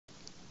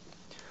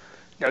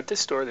Now at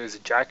this store there's a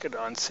jacket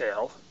on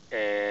sale,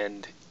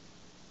 and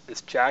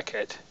this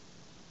jacket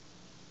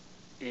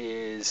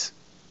is,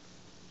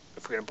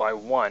 if we're going to buy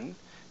one,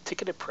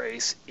 ticketed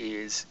price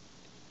is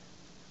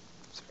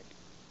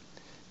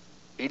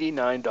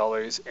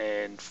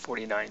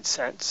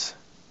 $89.49,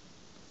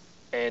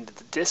 and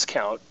the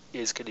discount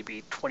is going to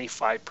be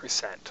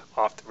 25%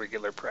 off the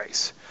regular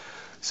price.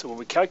 So when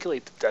we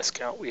calculate the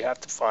discount, we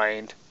have to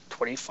find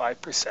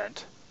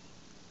 25%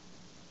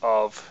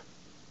 of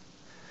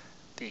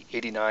the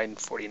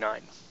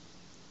 $89.49,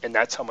 and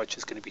that's how much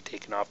is going to be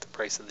taken off the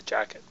price of the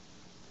jacket.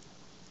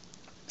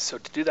 So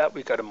to do that,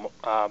 we've got to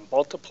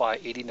multiply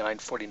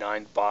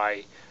 $89.49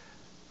 by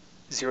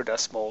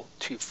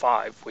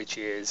 0.25, which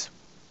is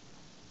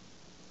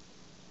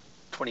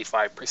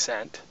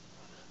 25%.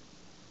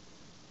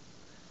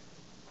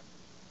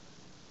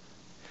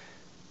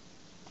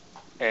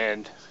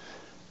 And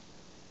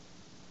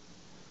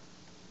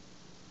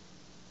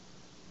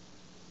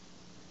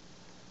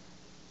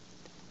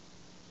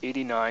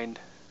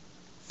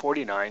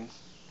 $89.49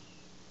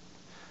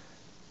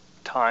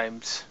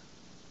 times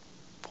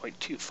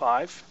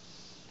 0.25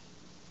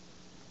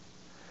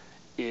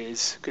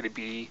 is going to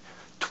be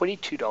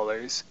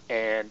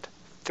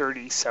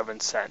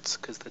 $22.37,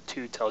 because the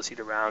 2 tells you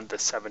to round the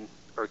 7,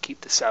 or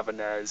keep the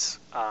 7 as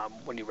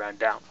when you round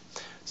down.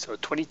 So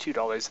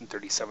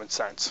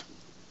 $22.37.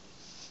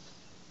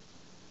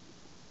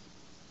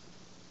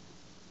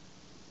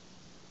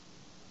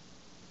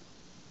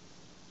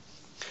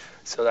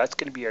 So that's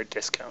going to be our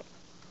discount.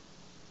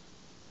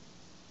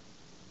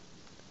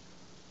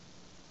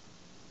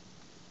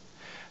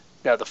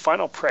 Now the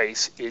final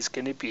price is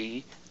going to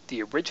be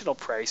the original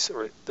price,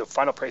 or the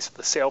final price of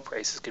the sale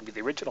price is going to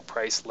be the original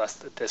price less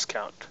the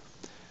discount.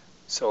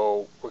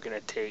 So we're going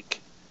to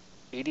take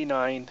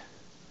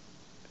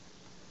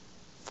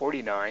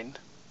 $89.49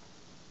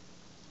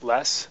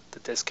 less the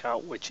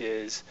discount, which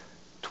is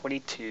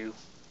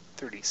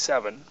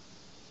 $22.37.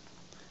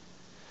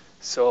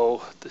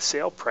 So the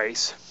sale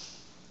price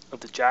of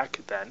the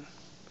jacket then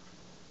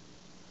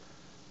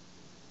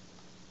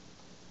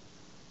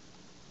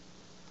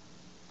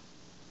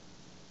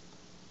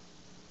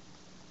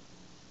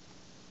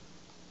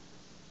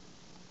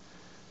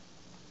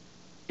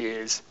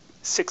is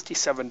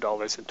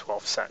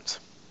 $67.12.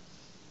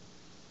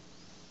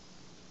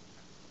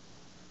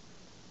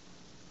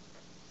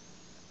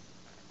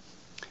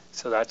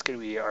 So that's going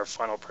to be our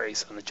final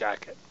price on the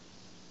jacket.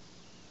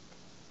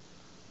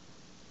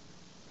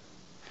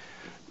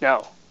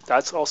 Now,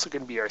 that's also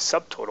going to be our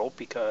subtotal,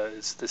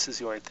 because this is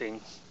the only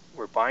thing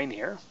we're buying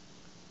here.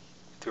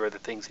 There are other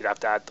things you'd have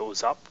to add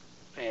those up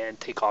and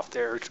take off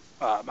their,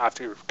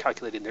 after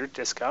calculating their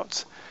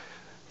discounts.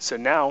 So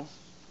now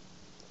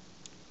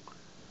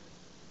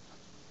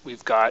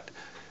we've got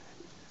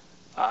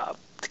to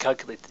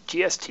calculate the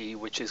GST,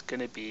 which is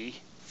going to be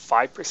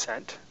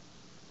 5%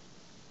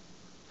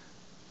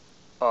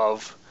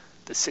 of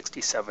the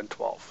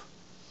 $67.12,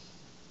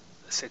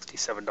 the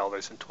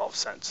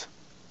 $67.12.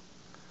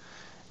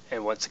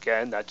 And once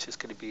again, that's just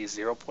going to be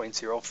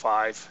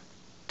 0.05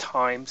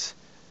 times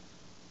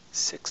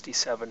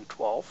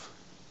 67.12.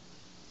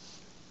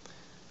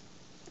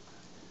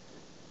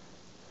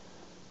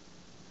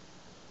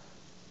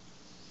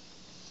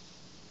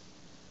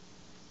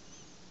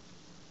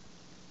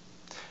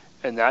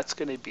 And that's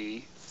going to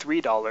be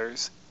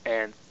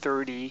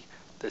 $3.30.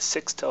 The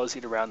 6 tells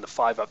you to round the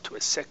 5 up to a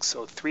 6,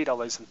 so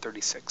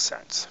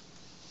 $3.36.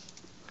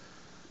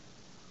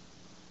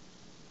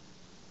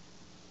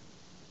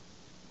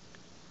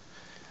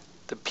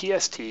 The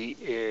PST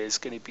is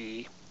going to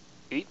be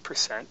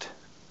 8%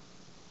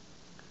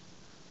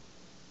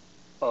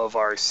 of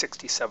our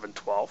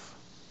 67.12,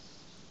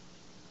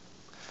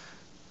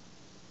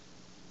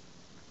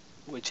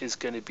 which is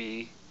going to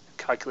be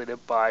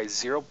calculated by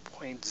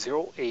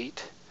 0.08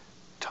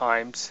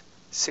 times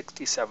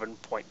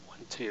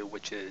 67.12,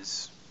 which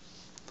is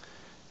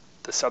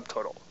the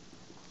subtotal.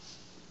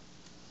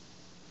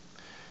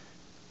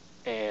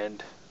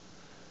 And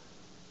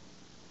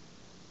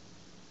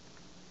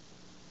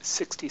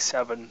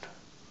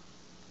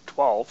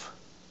 67.12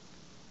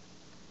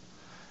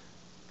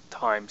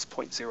 times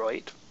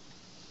 0.08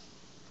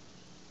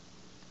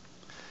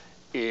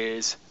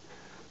 is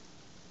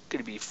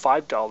going to be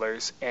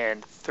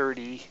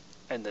 $5.30,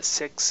 and the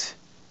 6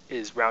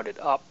 is rounded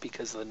up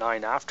because of the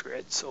 9 after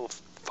it, so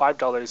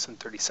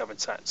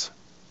 $5.37.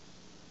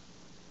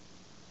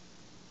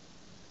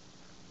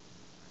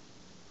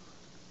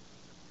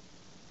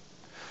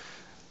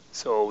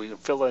 So we can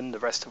fill in the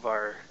rest of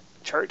our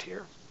chart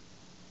here.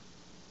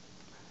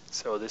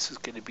 So this is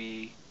going to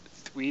be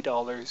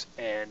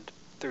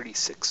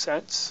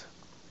 $3.36,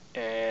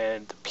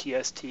 and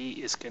the PST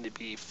is going to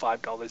be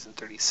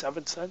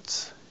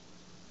 $5.37.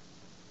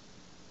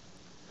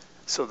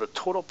 So the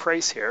total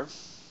price here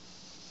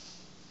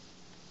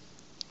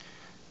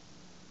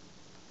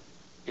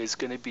is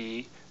going to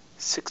be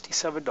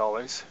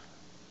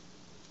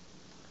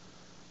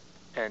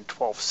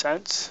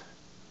 $67.12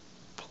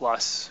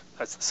 plus,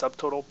 that's the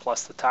subtotal,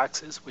 plus the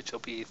taxes, which will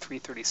be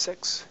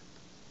 $3.36.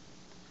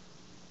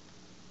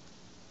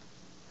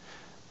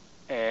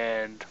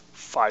 and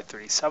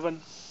 $537.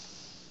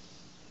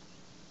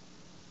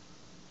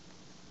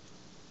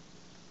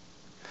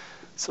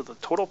 So the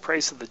total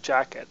price of the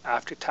jacket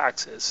after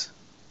taxes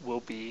will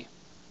be,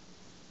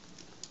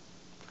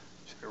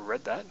 should have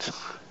read that,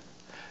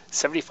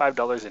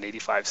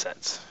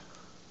 $75.85.